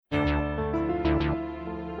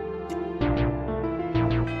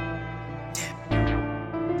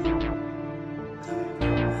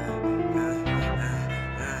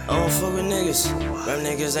fuck with niggas. Rap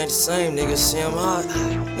niggas ain't the same, niggas see I'm hot.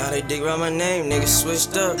 Now they dig around my name, niggas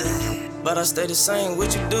switched up. But I stay the same.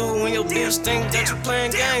 What you do when your bitch think that you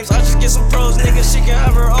playing games? I just get some pros, nigga. She can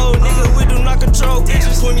have her old, nigga. We do not control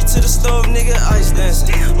bitches. Put me to the stove, nigga. Ice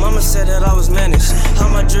dancing. Mama said that I was managed. How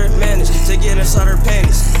my drip managed to get inside her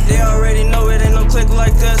panties. They already know it ain't no click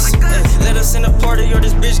like us. Ay, let us in the party or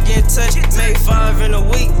this bitch get touched. Made 5 in a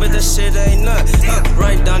week, but that shit ain't none.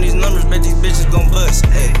 Write down these numbers, bet these bitches gon' bust.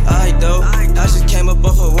 Hey, I though. I just came up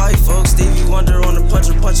off of white folks. Stevie Wonder on the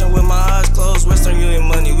puncher, punching with my eyes closed. Western Union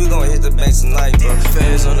money, we gon' hit the bank tonight, bro.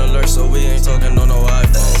 Feds on alert, so we ain't talking on no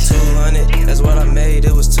iPhone. 200, that's what I made,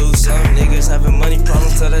 it was 2-some. Niggas having money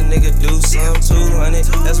problems, tell that nigga do some. 200,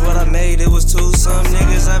 that's what I made, it was 2-some.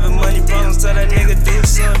 Niggas having money problems, tell that nigga do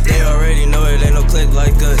some. They already know it ain't no click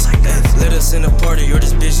like us. Let us in the party or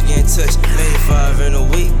this bitch getting touched. Made 5 in a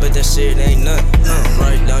week, but that shit ain't none.